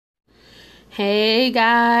Hey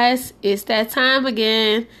guys, it's that time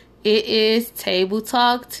again. It is Table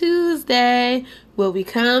Talk Tuesday, where we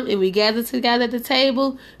come and we gather together at the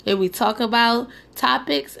table and we talk about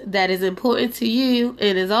topics that is important to you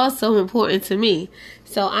and is also important to me.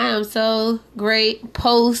 So I am so great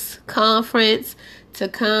post-conference to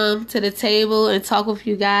come to the table and talk with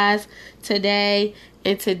you guys today.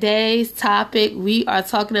 In today's topic, we are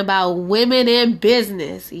talking about women in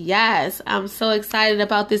business. Yes, I'm so excited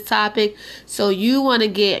about this topic. So you want to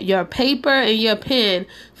get your paper and your pen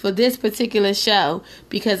for this particular show,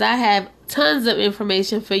 because I have tons of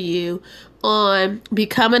information for you on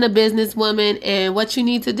becoming a businesswoman and what you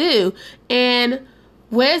need to do. And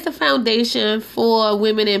where's the foundation for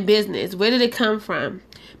women in business? Where did it come from?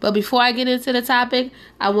 But before I get into the topic,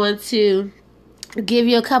 I want to give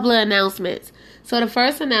you a couple of announcements. So the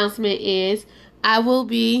first announcement is I will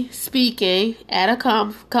be speaking at a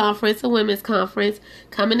conference, a women's conference,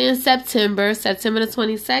 coming in September the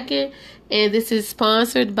 22nd. And this is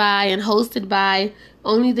sponsored by and hosted by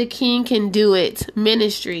Only the King Can Do It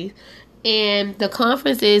Ministry. And the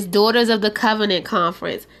conference is Daughters of the Covenant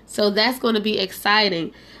Conference. So that's going to be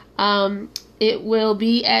exciting. It will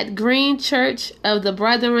be at Green Church of the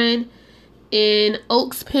Brethren in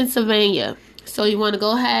Oaks, Pennsylvania. So you want to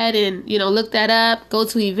go ahead and, look that up. Go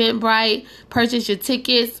to Eventbrite, purchase your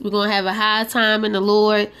tickets. We're going to have a high time in the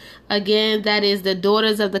Lord. Again, that is the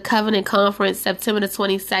Daughters of the Covenant Conference, September the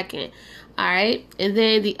 22nd. All right. And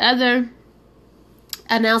then the other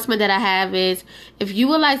announcement that I have is, if you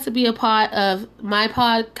would like to be a part of my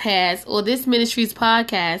podcast or this ministry's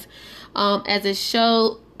podcast as a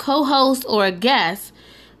show co-host or a guest,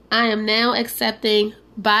 I am now accepting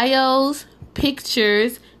bios,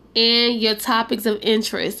 pictures, and your topics of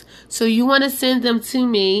interest. So you want to send them to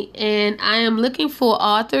me, and I am looking for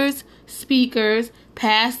authors, speakers,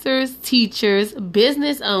 pastors, teachers,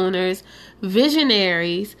 business owners,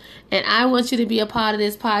 visionaries, and I want you to be a part of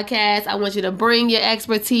this podcast. I want you to bring your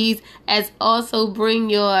expertise, as also bring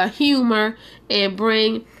your humor and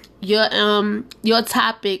bring your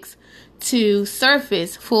topics to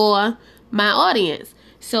surface for my audience.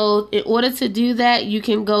 So in order to do that, you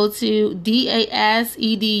can go to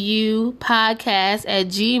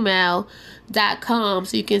dasedupodcast@gmail.com.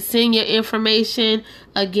 So you can send your information.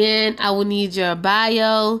 Again, I will need your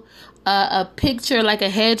bio, a picture like a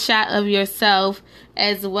headshot of yourself,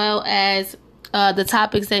 as well as the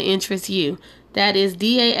topics that interest you. That is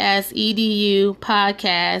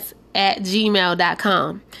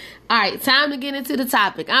dasedupodcast@gmail.com. All right, time to get into the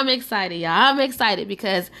topic. I'm excited, y'all. I'm excited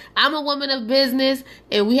because I'm a woman of business,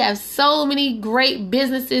 and we have so many great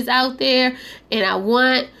businesses out there, and I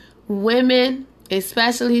want women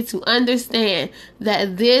especially to understand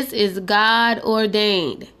that this is God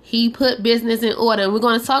ordained. He put business in order, and we're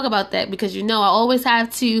going to talk about that because, I always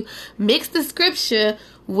have to mix the scripture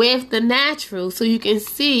with the natural so you can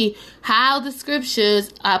see how the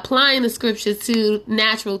scriptures are applying the scripture to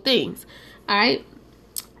natural things. All right.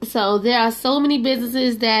 So there are so many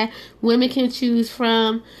businesses that women can choose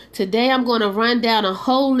from. Today I'm going to run down a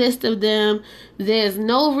whole list of them. There's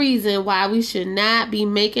no reason why we should not be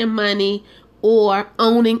making money or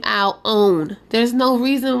owning our own. There's no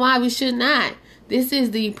reason why we should not. This is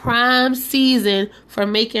the prime season for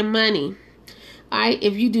making money. All right,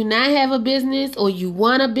 if you do not have a business or you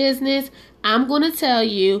want a business, I'm going to tell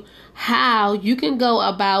you how you can go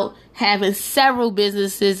about having several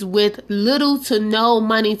businesses with little to no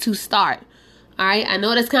money to start. All right. I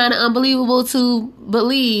know that's kind of unbelievable to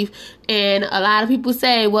believe. And a lot of people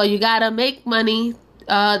say, well, you got to make money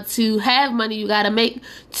to have money. You got to make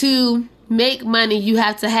money. You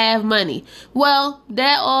have to have money. Well,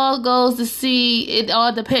 that all goes to see. It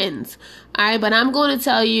all depends. All right. But I'm going to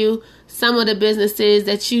tell you some of the businesses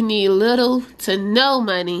that you need little to no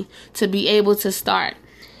money to be able to start.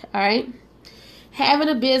 All right. Having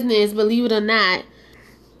a business, believe it or not,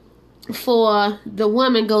 for the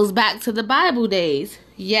woman goes back to the Bible days.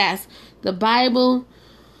 Yes, the Bible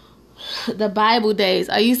days.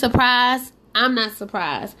 Are you surprised? I'm not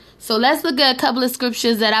surprised. So let's look at a couple of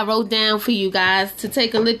scriptures that I wrote down for you guys to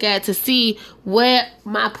take a look at to see where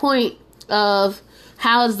my point of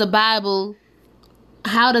how does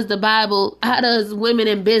women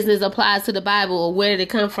in business apply to the Bible, or where did it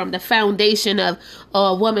come from? The foundation of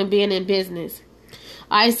a woman being in business.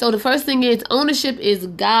 All right, so the first thing is ownership is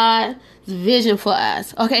God's vision for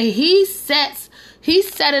us. Okay, He set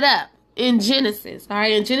it up in Genesis. All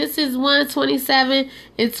right, in Genesis 1:27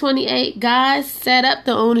 and 28, God set up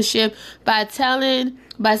the ownership by saying,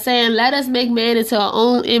 "Let us make man into our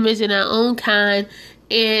own image and our own kind,"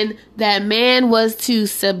 and that man was to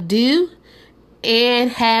subdue and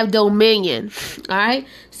have dominion. All right.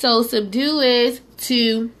 So subdue is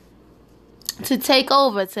to take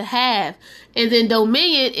over, to have. And then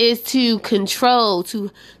dominion is to control,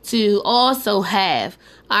 to also have.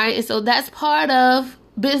 All right. And so that's part of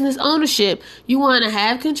business ownership. You want to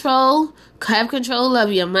have control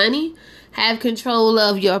of your money, have control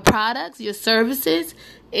of your products, your services,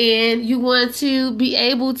 and you want to be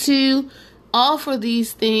able to offer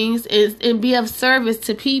these things and be of service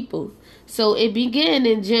to people. So it began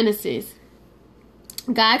in Genesis.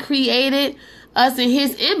 God created us in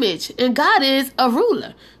his image, and God is a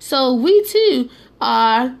ruler. So we too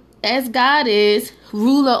are, as God is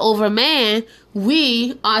ruler over man,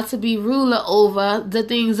 we are to be ruler over the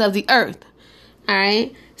things of the earth. All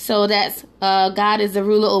right. So that's God is the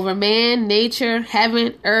ruler over man, nature,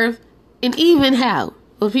 heaven, earth, and even hell.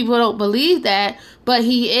 But people don't believe that, but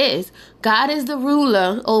he is. God is the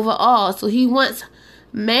ruler over all. So he wants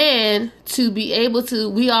man to be able to,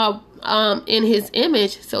 we are in his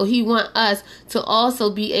image, so he wants us to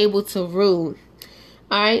also be able to rule.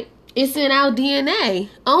 All right. It's in our DNA.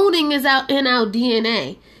 Owning is in our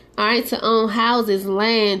DNA. All right. To own houses,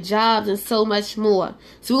 land, jobs, and so much more.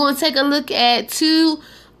 So we're going to take a look at two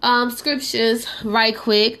scriptures right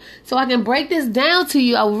quick so I can break this down to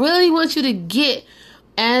you. I really want you to get,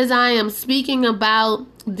 as I am speaking about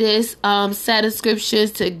this set of scriptures,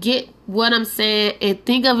 to get what I'm saying and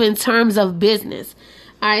think of in terms of business.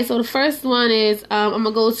 All right, so the first one is I'm going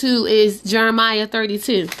to go to is Jeremiah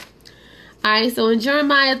 32. All right, so in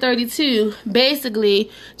Jeremiah 32,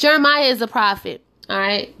 basically, Jeremiah is a prophet. All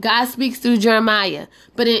right, God speaks through Jeremiah.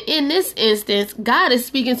 But in this instance, God is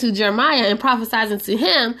speaking to Jeremiah and prophesying to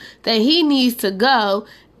him that he needs to go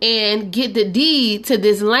and get the deed to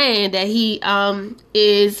this land that is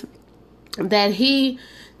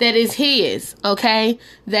his, okay?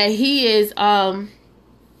 That he is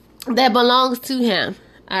that belongs to him.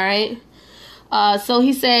 All right. So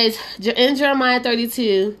he says in Jeremiah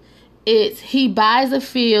 32, he buys a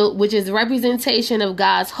field, which is representation of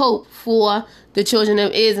God's hope for the children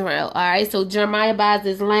of Israel. All right. So Jeremiah buys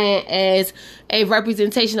this land as a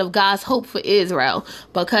representation of God's hope for Israel,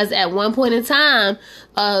 because at one point in time,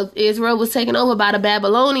 Israel was taken over by the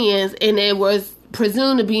Babylonians, and there was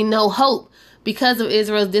presumed to be no hope because of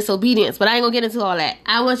Israel's disobedience. But I ain't gonna get into all that.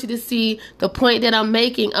 I want you to see the point that I'm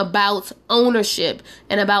making about ownership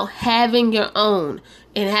and about having your own.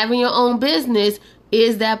 And having your own business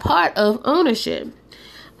is that part of ownership.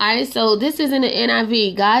 Alright, so this is in the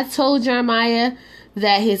NIV. God told Jeremiah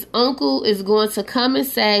that his uncle is going to come and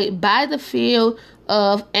say, buy the field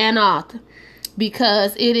of Anath,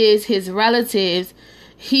 because it is his relatives.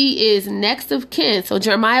 He is next of kin. So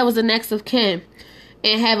Jeremiah was the next of kin,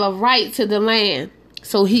 and have a right to the land,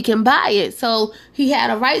 so he can buy it. So he had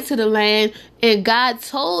a right to the land, and God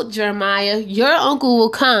told Jeremiah, your uncle will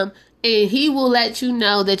come and he will let you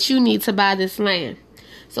know that you need to buy this land.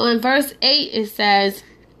 So in verse 8 it says,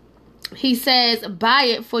 he says, buy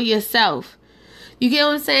it for yourself. You get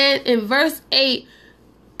what I'm saying? In verse 8,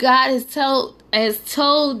 God has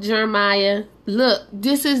told Jeremiah, look,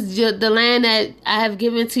 this is the land that I have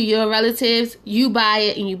given to your relatives. You buy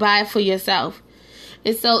it, and you buy it for yourself.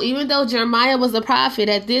 And so even though Jeremiah was a prophet,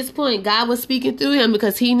 at this point, God was speaking through him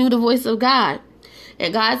because he knew the voice of God.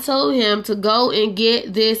 And God told him to go and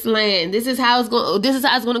get this land. This is how it's going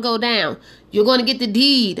to go down. You're going to get the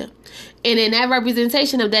deed. And in that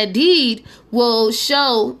representation of that deed will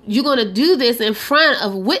show you're going to do this in front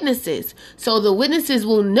of witnesses. So the witnesses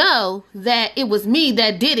will know that it was me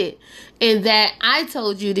that did it, and that I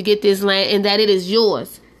told you to get this land, and that it is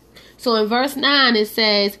yours. So in verse 9 it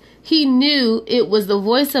says, he knew it was the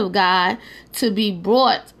voice of God to be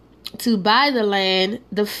brought to buy the land,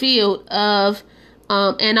 the field of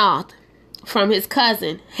Anath, from his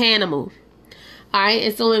cousin Hanamel. All right,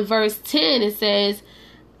 and so in verse 10 it says,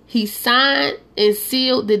 he signed and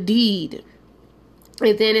sealed the deed.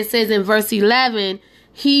 And then it says in verse 11,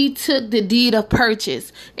 he took the deed of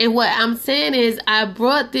purchase. And what I'm saying is, I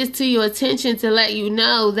brought this to your attention to let you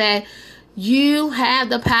know that you have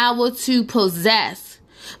the power to possess,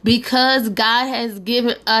 because God has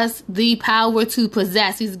given us the power to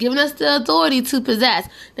possess. He's given us the authority to possess.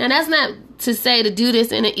 Now, that's not to say to do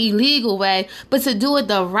this in an illegal way, but to do it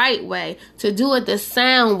the right way, to do it the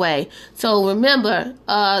sound way. So remember,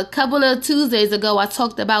 a couple of Tuesdays ago, I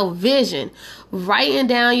talked about vision, writing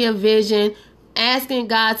down your vision, asking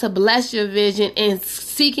God to bless your vision, and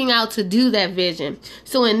seeking out to do that vision.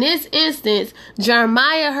 So in this instance,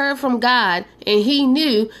 Jeremiah heard from God, and he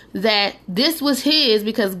knew that this was his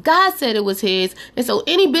because God said it was his. And so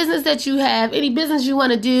any business that you have, any business you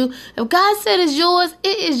want to do, if God said it's yours,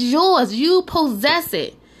 it is yours. You possess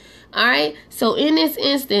it. All right. So in this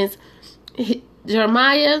instance,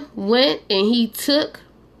 Jeremiah went and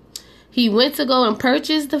he went to go and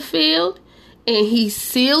purchase the field, and he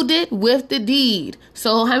sealed it with the deed.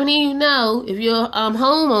 So how many of you know, if you're a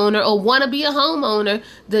homeowner or want to be a homeowner,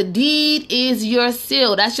 the deed is your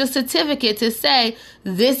seal. That's your certificate to say,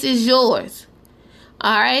 this is yours.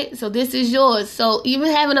 All right, so this is yours. So even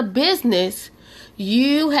having a business,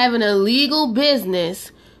 you having a legal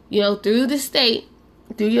business, through the state,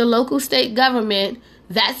 through your local state government,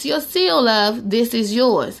 that's your seal of this is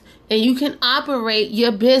yours. And you can operate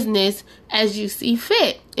your business as you see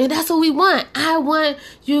fit. And that's what we want. I want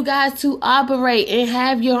you guys to operate and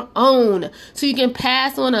have your own, so you can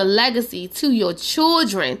pass on a legacy to your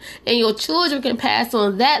children, and your children can pass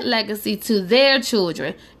on that legacy to their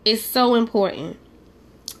children. It's so important.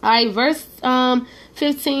 All right, verse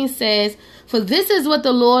 15 says, "For this is what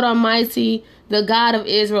the Lord Almighty, the God of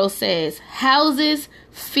Israel, says: houses,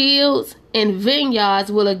 fields, and vineyards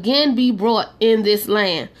will again be brought in this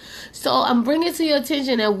land." So I'm bringing to your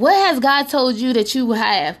attention that what has God told you that you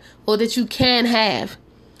have or that you can have?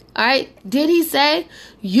 All right. Did he say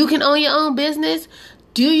you can own your own business?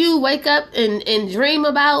 Do you wake up and dream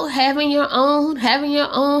about having your own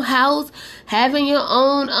house, having your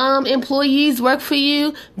own employees work for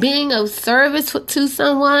you, being of service to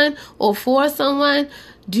someone or for someone?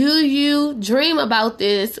 Do you dream about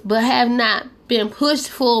this but have not been pushed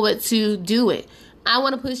forward to do it? I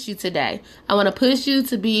want to push you today. I want to push you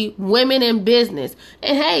to be women in business.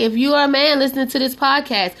 And hey, if you are a man listening to this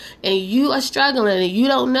podcast and you are struggling and you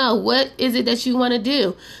don't know what is it that you want to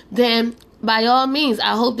do, then by all means,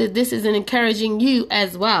 I hope that this is encouraging you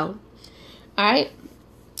as well. All right.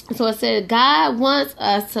 So it said God wants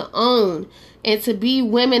us to own and to be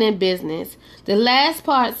women in business. The last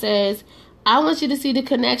part says, I want you to see the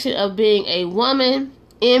connection of being a woman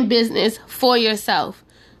in business for yourself.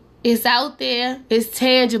 It's out there. It's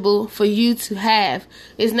tangible for you to have.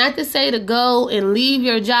 It's not to say to go and leave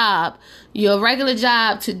your job, your regular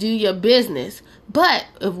job, to do your business. But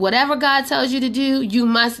if whatever God tells you to do, you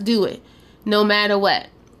must do it, no matter what.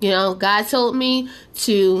 God told me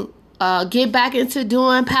to get back into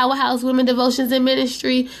doing Powerhouse Women Devotions and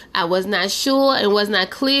Ministry. I was not sure and was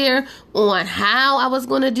not clear on how I was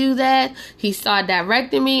going to do that. He started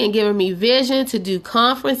directing me and giving me vision to do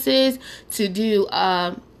conferences, to do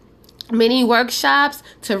many workshops,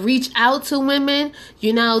 to reach out to women,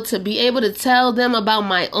 to be able to tell them about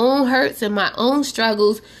my own hurts and my own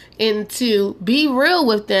struggles and to be real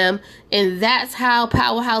with them. And that's how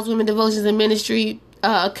Powerhouse Women Devotions and Ministry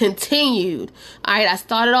continued. All right, I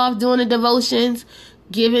started off doing the devotions,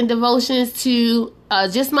 giving devotions to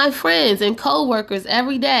just my friends and co-workers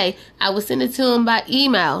every day. I would send it to them by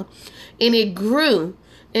email, and it grew.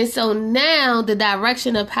 And so now the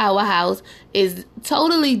direction of Powerhouse is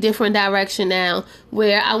totally different direction now,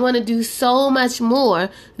 where I want to do so much more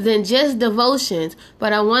than just devotions,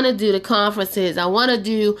 but I want to do the conferences. I want to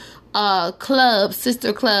do clubs,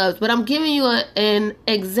 sister clubs, but I'm giving you an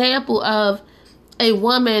example of a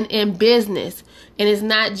woman in business. And it's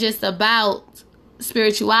not just about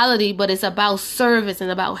spirituality, but it's about service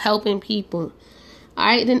and about helping people. All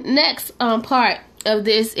right, the next part of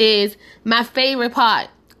this is my favorite part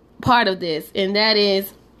of this, and that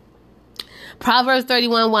is Proverbs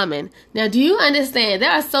 31 woman. Now, do you understand?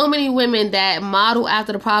 There are so many women that model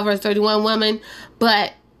after the Proverbs 31 woman,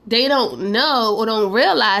 but they don't know or don't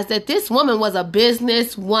realize that this woman was a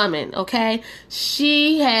business woman, okay?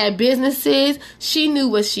 She had businesses. She knew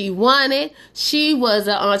what she wanted. She was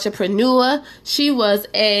an entrepreneur. She was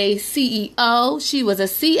a CEO. She was a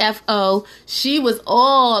CFO. She was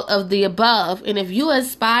all of the above. And if you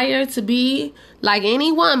aspire to be like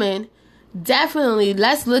any woman, definitely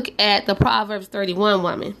let's look at the Proverbs 31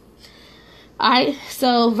 woman. All right,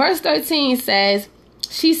 so verse 13 says,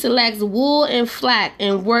 she selects wool and flax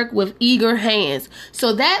and work with eager hands.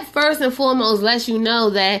 So that first and foremost lets you know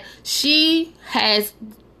that she has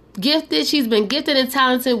she's been gifted and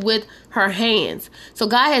talented with her hands. So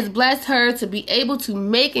God has blessed her to be able to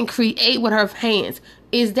make and create with her hands.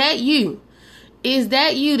 Is that you? Is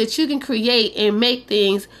that you, that you can create and make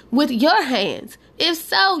things with your hands? If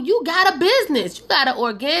so, you got a business. You got an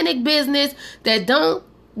organic business that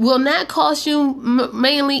will not cost you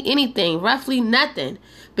mainly anything, roughly nothing,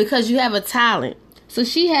 because you have a talent. So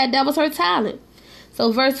that was her talent.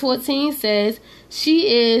 So verse 14 says,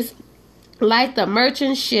 she is like the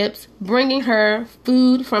merchant ships bringing her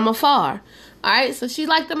food from afar. All right, so she's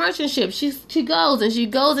like the merchant ship. She goes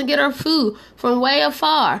and get her food from way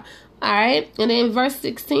afar. All right, and then verse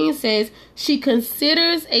 16 says, she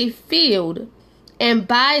considers a field and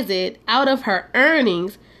buys it. Out of her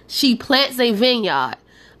earnings, she plants a vineyard.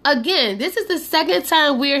 Again, this is the second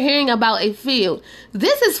time we're hearing about a field.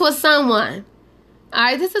 This is for someone. All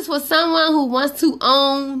right, this is for someone who wants to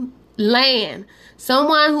own land.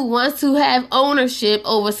 Someone who wants to have ownership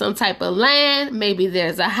over some type of land. Maybe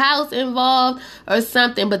there's a house involved or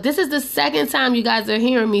something. But this is the second time you guys are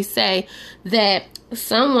hearing me say that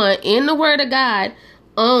someone in the Word of God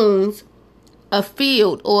owns a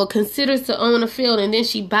field or considers to own a field, and then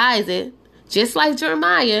she buys it. Just like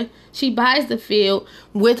Jeremiah, she buys the field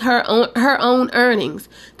with her own earnings.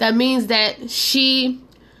 That means that she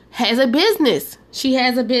has a business. She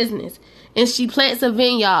has a business. And she plants a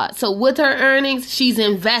vineyard. So with her earnings, she's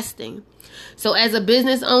investing. So as a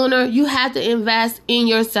business owner, you have to invest in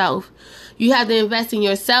yourself. You have to invest in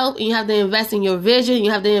yourself. And you have to invest in your vision.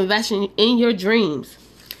 You have to invest in your dreams.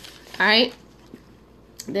 All right.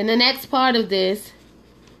 Then the next part of this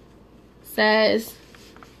says,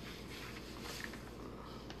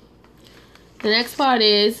 the next part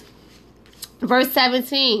is verse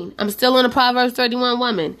 17. I'm still on the Proverbs 31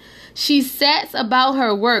 woman. She sets about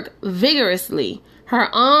her work vigorously. Her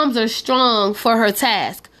arms are strong for her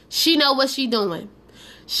task. She know what she doing.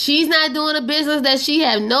 She's not doing a business that she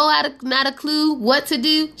have not a clue what to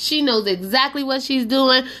do. She knows exactly what she's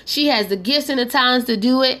doing. She has the gifts and the talents to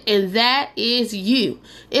do it, and that is you.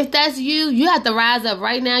 If that's you, you have to rise up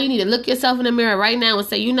right now. You need to look yourself in the mirror right now and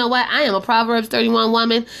say, you know what? I am a Proverbs 31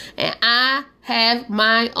 woman, and I have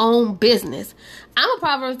my own business. I'm a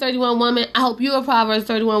Proverbs 31 woman. I hope you're a Proverbs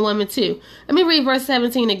 31 woman too. Let me read verse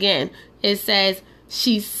 17 again. It says,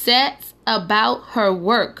 she sets about her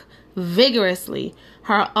work vigorously.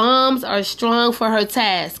 Her arms are strong for her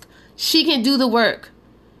task. She can do the work.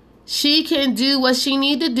 She can do what she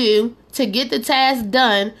need to do to get the task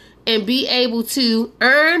done and be able to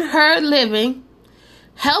earn her living,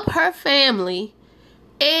 help her family,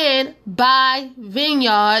 and buy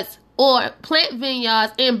vineyards or plant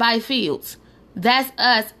vineyards and buy fields. That's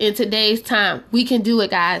us in today's time. We can do it,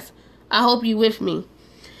 guys. I hope you with me.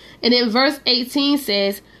 And then verse 18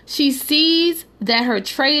 says, she sees that her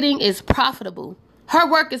trading is profitable. Her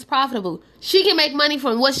work is profitable. She can make money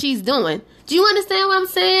from what she's doing. Do you understand what I'm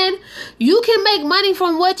saying? You can make money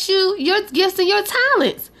from your gifts and your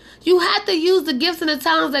talents. You have to use the gifts and the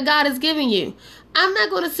talents that God has given you. I'm not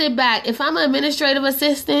going to sit back. If I'm an administrative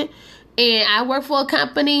assistant and I work for a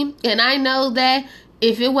company and I know that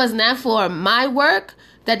if it was not for my work,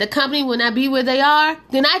 that the company will not be where they are,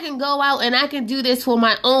 then I can go out and I can do this for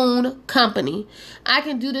my own company. I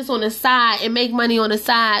can do this on the side and make money on the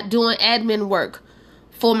side doing admin work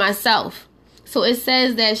for myself. So it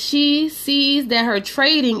says that she sees that her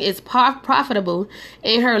trading is profitable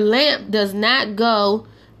and her lamp does not go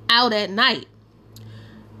out at night.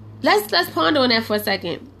 Let's ponder on that for a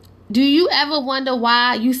second. Do you ever wonder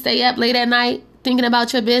why you stay up late at night thinking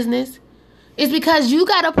about your business? It's because you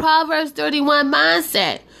got a Proverbs 31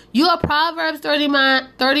 mindset. You're a Proverbs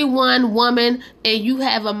 31 woman, and you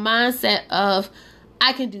have a mindset of,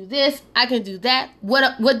 I can do this, I can do that.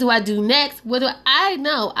 What do I do next? I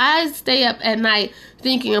know? I stay up at night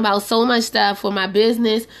thinking about so much stuff for my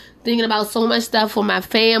business, thinking about so much stuff for my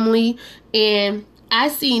family, and I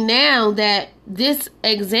see now that this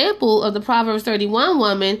example of the Proverbs 31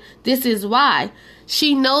 woman, this is why.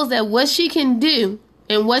 She knows that what she can do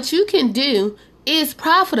and what you can do is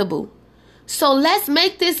profitable. So let's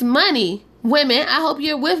make this money. Women, I hope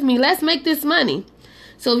you're with me. Let's make this money.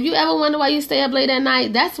 So if you ever wonder why you stay up late at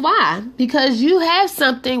night, that's why. Because you have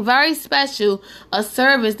something very special, a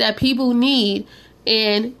service that people need,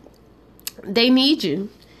 and they need you.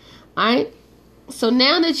 All right? So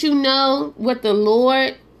now that you know what the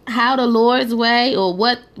Lord, how the Lord's way, or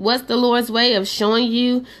what's the Lord's way of showing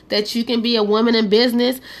you that you can be a woman in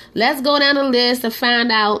business, let's go down the list to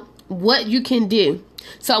find out what you can do.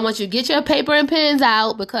 So I want you to get your paper and pens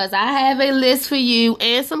out, because I have a list for you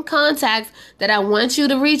and some contacts that I want you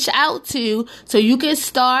to reach out to so you can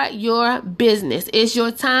start your business. It's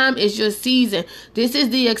your time. It's your season. This is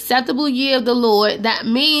the acceptable year of the Lord. That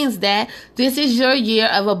means that this is your year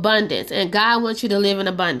of abundance, and God wants you to live in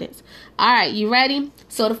abundance. All right, you ready?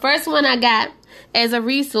 So the first one I got as a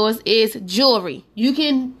resource is jewelry. You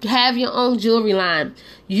can have your own jewelry line.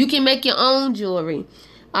 You can make your own jewelry.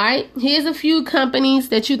 All right, here's a few companies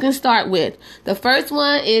that you can start with. The first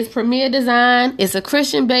one is Premier Design. It's a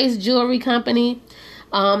Christian-based jewelry company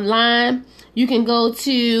line. You can go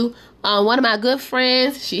to one of my good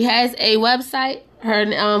friends. She has a website. Her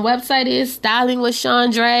website is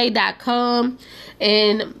stylingwithchandre.com,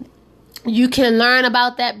 and you can learn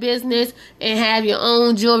about that business and have your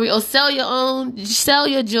own jewelry, or sell your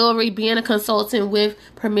jewelry being a consultant with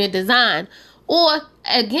Premier Design. Or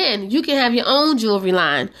again, you can have your own jewelry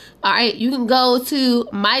line. All right, you can go to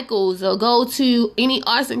Michael's or go to any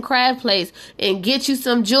arts and craft place and get you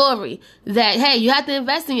some jewelry that, hey, you have to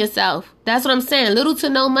invest in yourself. That's what I'm saying. Little to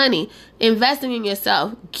no money. Investing in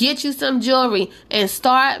yourself. Get you some jewelry and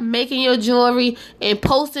start making your jewelry and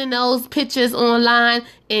posting those pictures online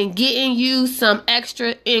and getting you some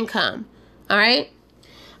extra income. All right.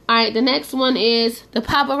 All right, the next one is the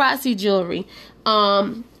paparazzi jewelry.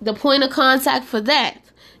 The point of contact for that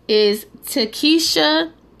is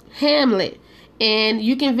Takesha Hamlet. And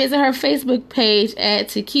you can visit her Facebook page at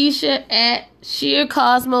Takesha at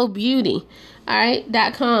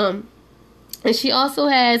sheercosmobeauty.com. And she also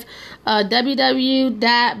has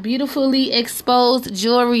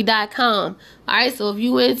www.beautifullyexposedjewelry.com. All right, so if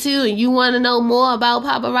you into and you want to know more about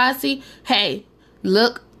paparazzi, hey,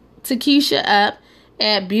 look Takesha up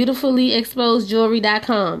at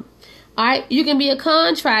beautifullyexposedjewelry.com. All right, you can be a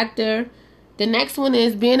contractor. The next one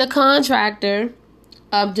is being a contractor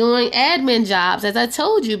of doing admin jobs. As I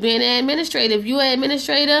told you, being an administrator. If you're an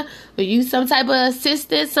administrator or you some type of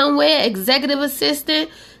assistant somewhere, executive assistant,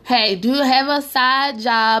 hey, do have a side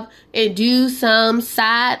job and do some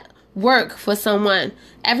side work for someone.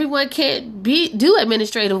 Everyone can't do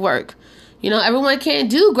administrative work. You know, everyone can't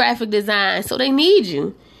do graphic design, so they need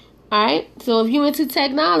you. All right, so if you're into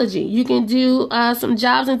technology, you can do some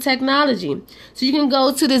jobs in technology. So you can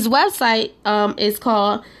go to this website. It's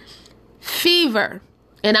called Fiverr,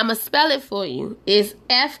 and I'm going to spell it for you. It's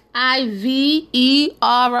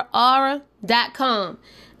FIVERR.com.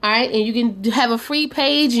 All right, and you can have a free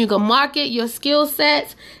page. You can market your skill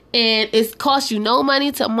sets, and it costs you no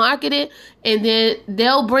money to market it, and then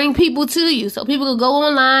they'll bring people to you. So people can go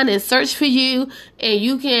online and search for you, and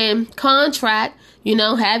you can contract. You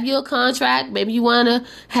know, have your contract. Maybe you want to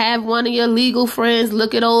have one of your legal friends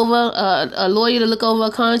look it over, a lawyer to look over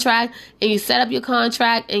a contract, and you set up your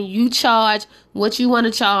contract and you charge what you want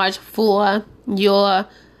to charge for your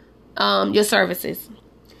services.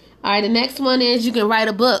 All right, the next one is you can write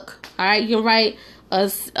a book. All right, you can write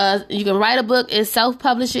a book and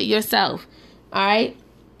self-publish it yourself. All right,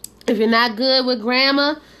 if you're not good with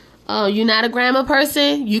grammar, you're not a grammar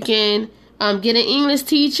person, you can get an English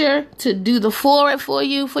teacher to do the foreword for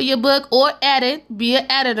you for your book, or be an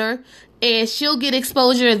editor, and she'll get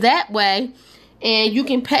exposure that way. And you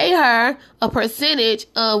can pay her a percentage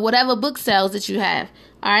of whatever book sales that you have.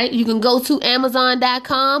 All right, you can go to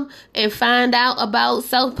Amazon.com and find out about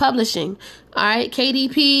self-publishing. All right,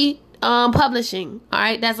 KDP Publishing. All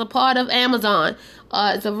right, that's a part of Amazon.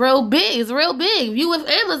 It's real big. If you with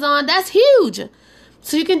Amazon, that's huge.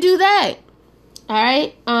 So you can do that. All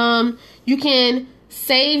right. You can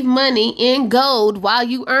save money in gold while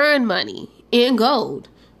you earn money in gold,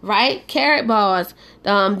 right? Carrot bars.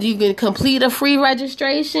 You can complete a free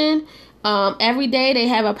registration. Every day they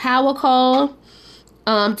have a power call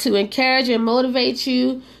to encourage and motivate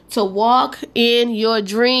you to walk in your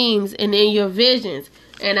dreams and in your visions.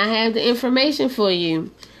 And I have the information for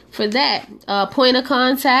you. For that point of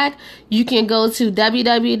contact, you can go to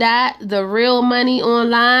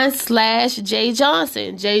www.therealmoneyonline.com/Jay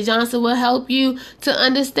Johnson. Jay Johnson will help you to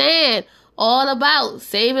understand all about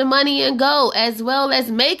saving money and gold as well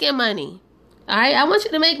as making money. All right, I want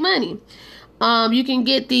you to make money. You can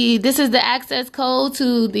get this is the access code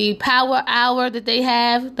to the power hour that they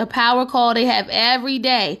have, the power call they have every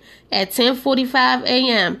day at 10:45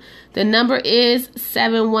 a.m. The number is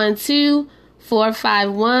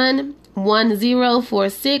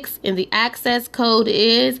 712-451-1046, and the access code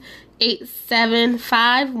is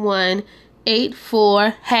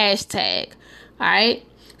 875184 #. All right.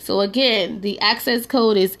 So again, the access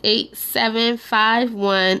code is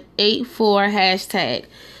 875184 #.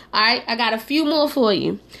 All right. I got a few more for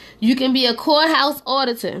you. You can be a courthouse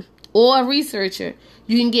auditor or a researcher.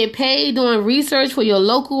 You can get paid doing research for your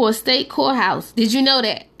local or state courthouse. Did you know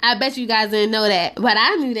that? I bet you guys didn't know that, but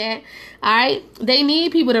I knew that. All right. They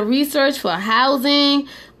need people to research for housing,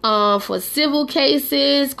 for civil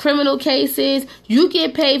cases, criminal cases. You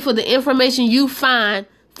get paid for the information you find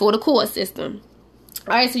for the court system.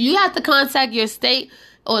 All right. So you have to contact your state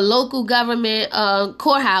or local government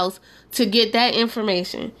courthouse to get that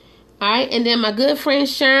information. All right. And then my good friend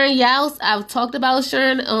Sharon Yaus, I've talked about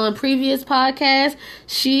Sharon on previous podcasts.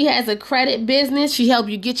 She has a credit business. She helps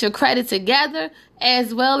you get your credit together,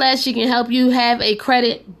 as well as she can help you have a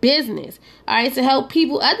credit business. All right, to help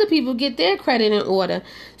other people get their credit in order.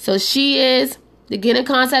 So to get in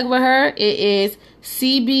contact with her, it is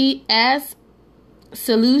CBC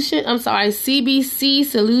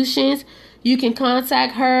Solutions. You can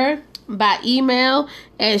contact her by email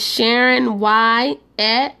at SharonY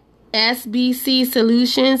at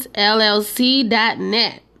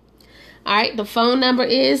sbcsolutionsllc.net. All right, the phone number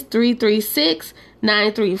is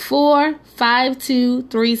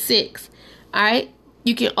 336-934-5236. All right,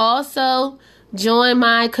 you can also join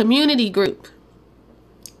my community group.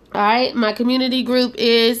 All right, my community group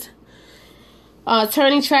is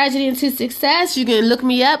Turning Tragedy into Success. You can look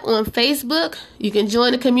me up on Facebook. You can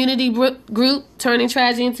join the community group, Turning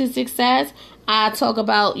Tragedy into Success. I talk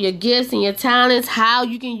about your gifts and your talents, how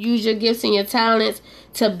you can use your gifts and your talents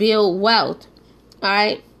to build wealth. All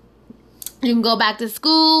right. You can go back to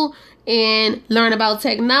school and learn about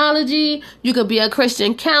technology. You could be a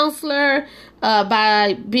Christian counselor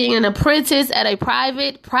by being an apprentice at a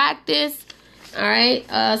private practice. All right.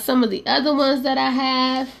 Some of the other ones that I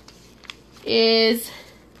have is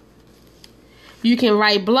you can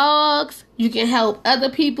write blogs. You can help other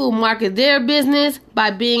people market their business by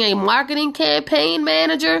being a marketing campaign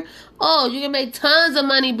manager. Oh, you can make tons of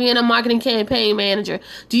money being a marketing campaign manager.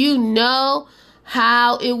 Do you know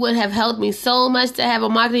how it would have helped me so much to have a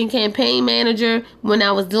marketing campaign manager when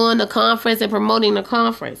I was doing the conference and promoting the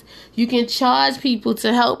conference? You can charge people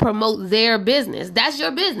to help promote their business. That's your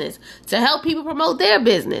business, to help people promote their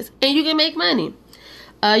business, and you can make money.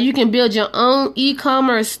 You can build your own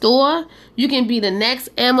e-commerce store. You can be the next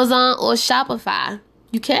Amazon or Shopify.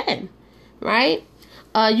 You can, right?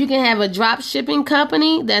 You can have a drop shipping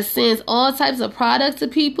company that sends all types of products to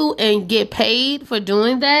people and get paid for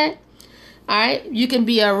doing that. All right. You can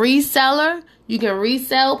be a reseller. You can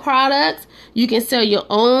resell products. You can sell your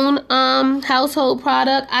own household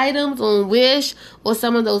product items on Wish or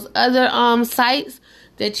some of those other sites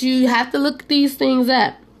that you have to look these things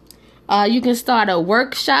up. You can start a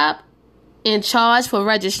workshop and charge for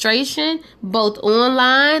registration, both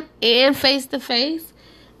online and face-to-face.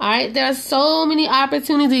 All right, there are so many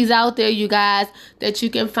opportunities out there, you guys, that you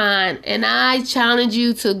can find. And I challenge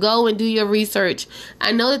you to go and do your research.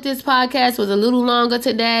 I know that this podcast was a little longer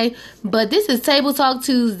today, but this is Table Talk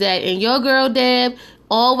Tuesday. And your girl, Deb,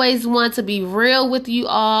 always want to be real with you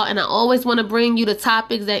all. And I always want to bring you the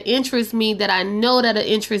topics that interest me, that I know that'll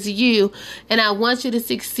interest you. And I want you to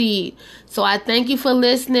succeed. So I thank you for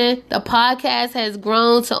listening. The podcast has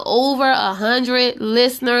grown to over 100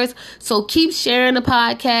 listeners. So keep sharing the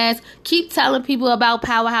podcast. Keep telling people about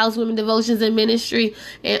Powerhouse Women Devotions and Ministry.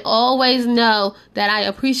 And always know that I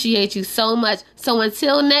appreciate you so much. So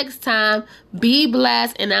until next time, be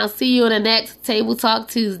blessed. And I'll see you on the next Table Talk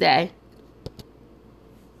Tuesday.